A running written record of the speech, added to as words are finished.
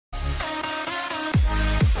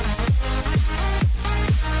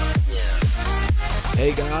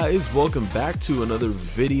Hey guys, welcome back to another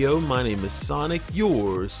video. My name is Sonic,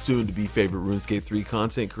 your soon-to-be favorite RuneScape 3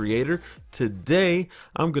 content creator. Today,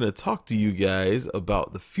 I'm going to talk to you guys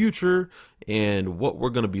about the future and what we're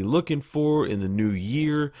going to be looking for in the new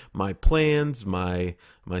year, my plans, my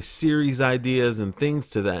series ideas, and things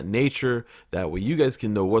to that nature. That way you guys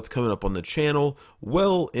can know what's coming up on the channel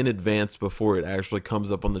well in advance before it actually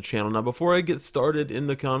comes up on the channel. Now, before I get started in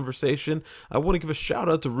the conversation, I want to give a shout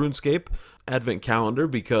out to Runescape Advent Calendar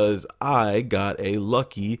because I got a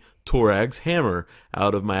lucky Torag's hammer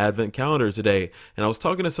out of my advent calendar today, and I was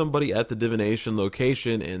talking to somebody at the divination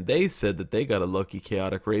location and they said that they got a lucky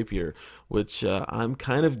chaotic rapier, which I'm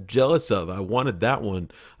kind of jealous of. I wanted that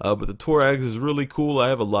one, but the Torag's is really cool. I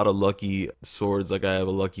have a lot of lucky swords, like I have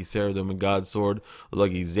a lucky Saradomin God sword, a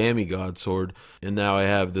lucky Zami God sword, and now I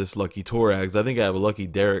have this lucky Torag's. I think I have a lucky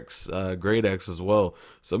Derek's Great Axe as well,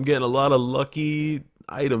 so I'm getting a lot of lucky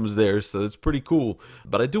items there, so it's pretty cool.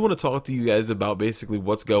 But I do want to talk to you guys about basically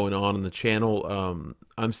what's going on in the channel.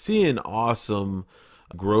 I'm seeing awesome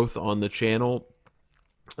growth on the channel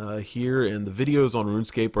here, and the videos on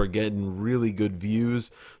RuneScape are getting really good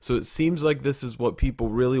views, so it seems like this is what people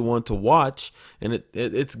really want to watch, and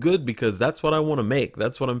it's good because that's what I want to make.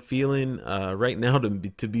 That's what I'm feeling right now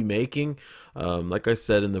to be making. Like I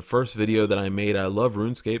said in the first video that I made, I love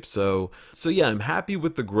RuneScape, so yeah, I'm happy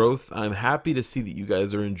with the growth. I'm happy to see that you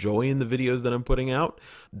guys are enjoying the videos that I'm putting out.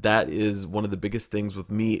 That is one of the biggest things with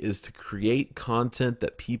me, is to create content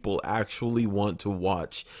that people actually want to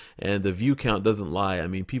watch, and the view count doesn't lie. I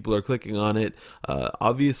mean, people are clicking on it.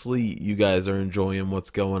 Obviously you guys are enjoying what's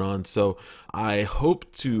going on, so I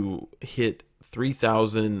hope to hit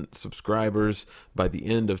 3,000 subscribers by the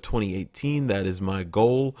end of 2018. That is my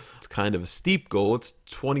goal. It's kind of a steep goal. It's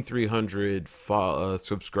 2,300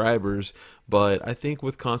 subscribers, but I think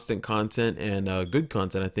with constant content and good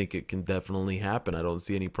content, I think it can definitely happen. I don't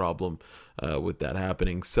see any problem with that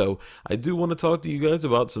happening. So I do want to talk to you guys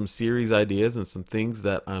about some series ideas and some things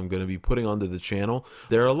that I'm going to be putting onto the channel.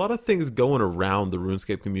 There are a lot of things going around the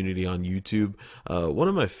RuneScape community on YouTube. One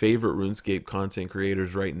of my favorite RuneScape content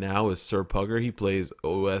creators right now is Sir Pugger. He plays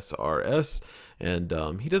OSRS,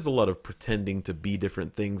 and he does a lot of pretending to be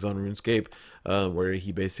different things on RuneScape, where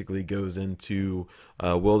he basically goes into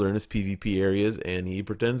wilderness PvP areas and he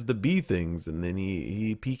pretends to be things, and then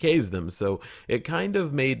he PKs them. So it kind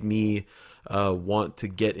of made me want to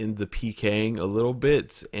get into PKing a little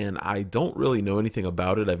bit, and I don't really know anything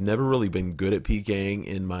about it. I've never really been good at PKing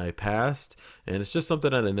in my past, and it's just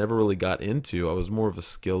something that I never really got into. I was more of a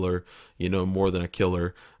skiller, you know, more than a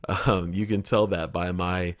killer. You can tell that by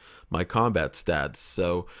my combat stats.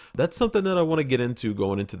 So that's something that I want to get into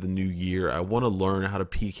going into the new year. I want to learn how to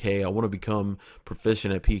PK. I want to become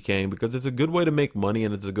proficient at PKing because it's a good way to make money,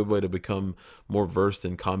 and it's a good way to become more versed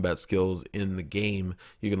in combat skills in the game.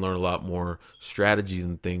 You can learn a lot more strategies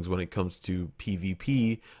and things when it comes to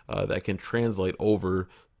PvP that can translate over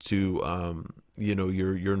to you know,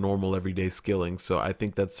 your normal everyday skilling. So I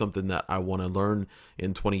think that's something that I want to learn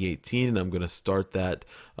in 2018, and I'm going to start that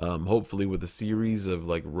hopefully with a series of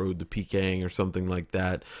like Road to PKing or something like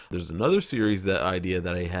that. There's another series, that idea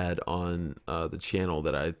that I had on the channel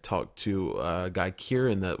that I talked to a guy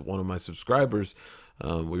Kieran, that one of my subscribers.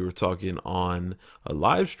 We were talking on a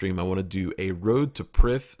live stream. I want to do a Road to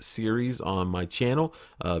Prif series on my channel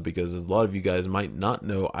because, as a lot of you guys might not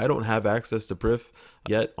know, I don't have access to Prif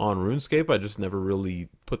yet on RuneScape. I just never really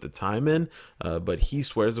put the time in, but he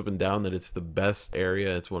swears up and down that it's the best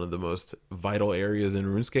area. It's one of the most vital areas in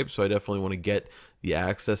RuneScape, so I definitely want to get the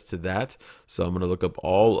access to that. So I'm going to look up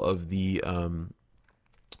all of the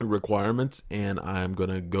requirements, and I'm going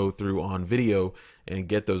to go through on video and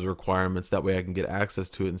get those requirements. That way I can get access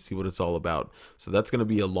to it and see what it's all about. So that's going to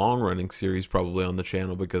be a long-running series probably on the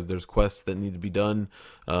channel, because there's quests that need to be done,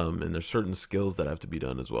 and there's certain skills that have to be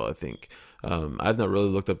done as well, I think. I've not really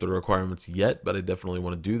looked up the requirements yet, but I definitely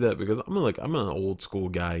want to do that because I'm an old school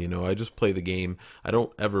guy, you know. I just play the game. I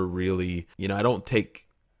don't ever really, you know, I don't take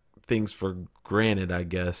things for granted, I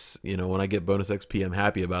guess. You know, when I get bonus XP, I'm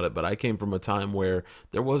happy about it, but I came from a time where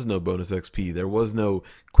there was no bonus XP. There was no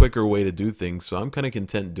quicker way to do things, so I'm kind of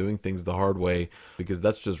content doing things the hard way because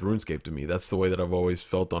that's just RuneScape to me. That's the way that I've always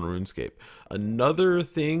felt on RuneScape. Another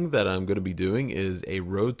thing that I'm going to be doing is a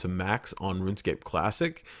Road to Max on RuneScape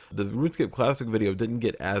Classic. The RuneScape Classic video didn't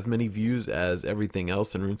get as many views as everything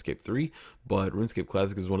else in RuneScape 3, but RuneScape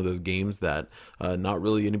Classic is one of those games that not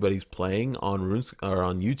really anybody's playing on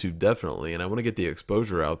YouTube, definitely, and I want to get the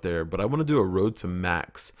exposure out there. But I want to do a Road to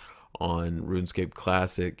Max on RuneScape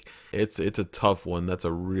Classic. It's a tough one. That's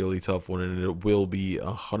a really tough one, and it will be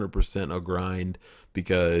 100% a grind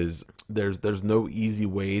because there's no easy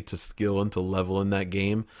way to skill and to level in that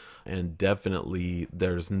game, and definitely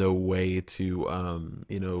there's no way to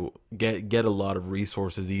get a lot of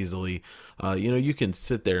resources easily. You can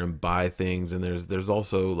sit there and buy things, and there's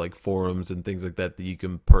also like forums and things like that that you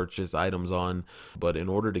can purchase items on, but in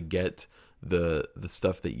order to get the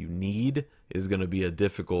stuff that you need is going to be a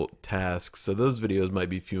difficult task. So those videos might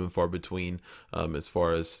be few and far between, as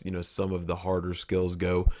far as some of the harder skills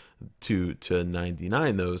go to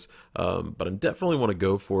 99 those, but I definitely want to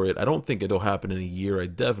go for it. I don't think it'll happen in a year. I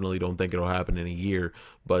definitely don't think it'll happen in a year,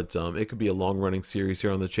 but it could be a long running series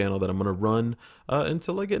here on the channel that I'm going to run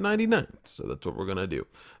until I get 99. So that's what we're going to do.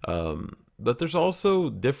 But there's also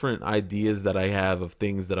different ideas that I have of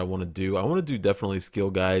things that I want to do. I want to do definitely skill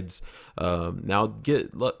guides. Now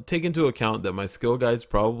take into account that my skill guides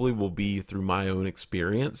probably will be through my own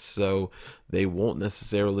experience, so they won't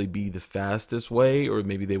necessarily be the fastest way, or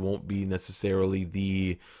maybe they won't be necessarily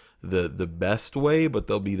the best way, but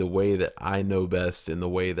they'll be the way that I know best and the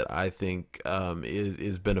way that I think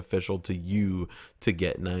is beneficial to you to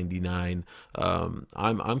get 99.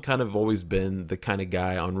 I'm kind of always been the kind of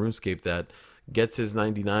guy on RuneScape that gets his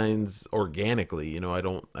 99s organically. I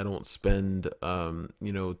don't spend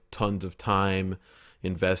tons of time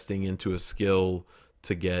investing into a skill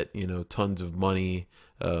to get tons of money.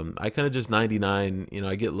 I kind of just 99,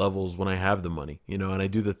 I get levels when I have the money, and I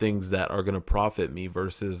do the things that are going to profit me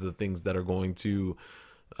versus the things that are going to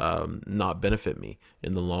not benefit me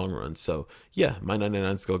in the long run. So yeah, my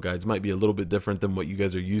 99 skill guides might be a little bit different than what you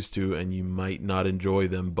guys are used to, and you might not enjoy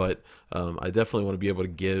them, but I definitely want to be able to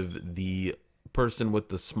give the person with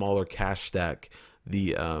the smaller cash stack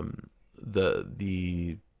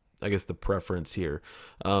I guess the preference here.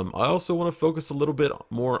 I also want to focus a little bit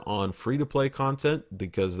more on free-to-play content,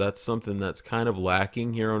 because that's something that's kind of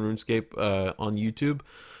lacking here on RuneScape on YouTube.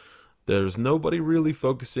 There's nobody really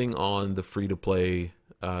focusing on the free-to-play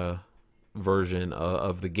version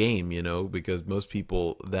of the game, because most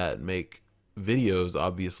people that make videos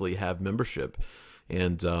obviously have membership,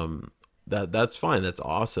 and that's fine, that's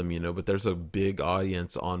awesome, but there's a big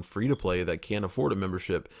audience on free to play that can't afford a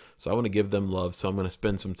membership, so I want to give them love. So I'm going to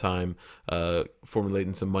spend some time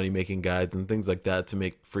formulating some money making guides and things like that to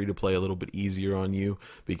make free to play a little bit easier on you,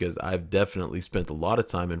 because I've definitely spent a lot of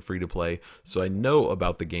time in free to play, so I know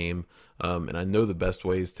about the game, and I know the best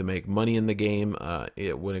ways to make money in the game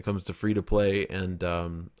when it comes to free to play, and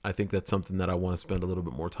I think that's something that I want to spend a little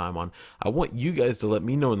bit more time on. I want you guys to let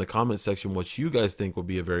me know in the comment section what you guys think would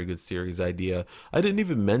be a very good series idea. I didn't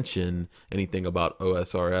even mention anything about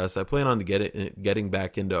OSRS. I plan on getting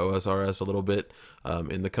back into OSRS a little bit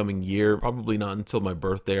in the coming year, probably not until my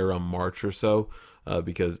birthday around March or so.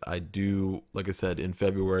 Because I do, like I said, in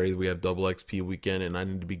February we have double XP weekend, and I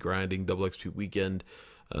need to be grinding double XP weekend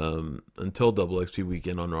until double XP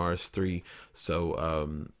weekend on RS3.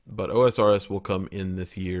 So but OSRS will come in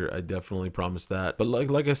this year, I definitely promise that. But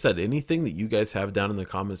like I said, anything that you guys have down in the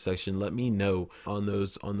comment section, let me know on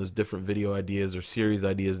those different video ideas or series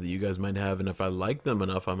ideas that you guys might have, and if I like them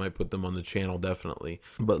enough, I might put them on the channel, definitely.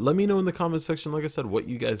 But let me know in the comment section, like I said, what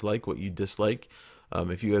you guys like, what you dislike.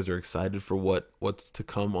 If you guys are excited for what's to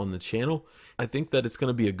come on the channel. I think that it's going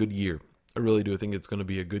to be a good year. I really do. I think it's going to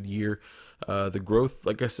be a good year. The growth,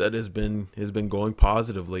 like I said, has been going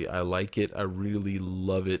positively. I like it. I really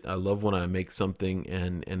love it. I love when I make something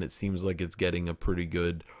and it seems like it's getting a pretty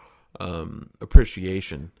good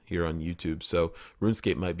appreciation here on YouTube. So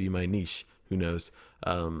RuneScape might be my niche. Who knows?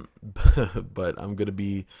 But I'm gonna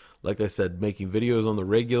be, like I said, making videos on the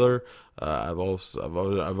regular. I've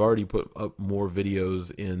already put up more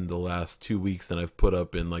videos in the last 2 weeks than I've put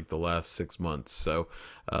up in like the last 6 months. So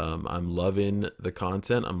I'm loving the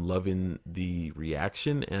content. I'm loving the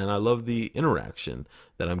reaction, and I love the interaction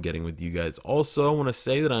that I'm getting with you guys. Also, I want to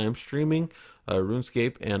say that I am streaming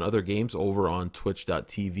RuneScape and other games over on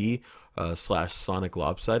twitch.tv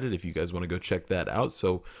 /SONICLOPSIDED if you guys want to go check that out.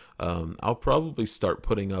 So I'll probably start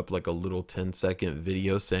putting up like a little 10-second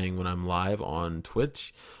video saying when I'm live on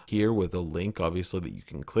Twitch here, with a link obviously that you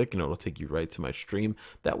can click and it'll take you right to my stream.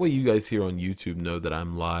 That way you guys here on YouTube know that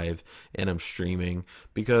I'm live and I'm streaming,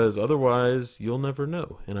 because otherwise you'll never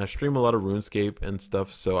know. And I stream a lot of RuneScape and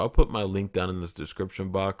stuff, so I'll put my link down in this description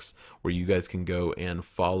box where you guys can go and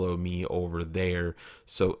follow me over there.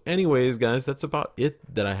 So anyways guys, that's about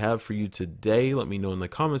it that I have for you today. Let me know in the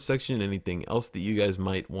comment section anything else that you guys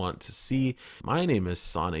might want to see. My name is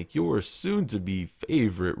Sonic, your soon to be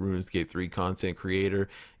favorite RuneScape 3 content creator,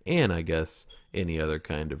 and I guess any other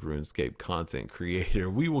kind of RuneScape content creator.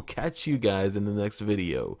 We will catch you guys in the next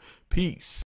video. Peace.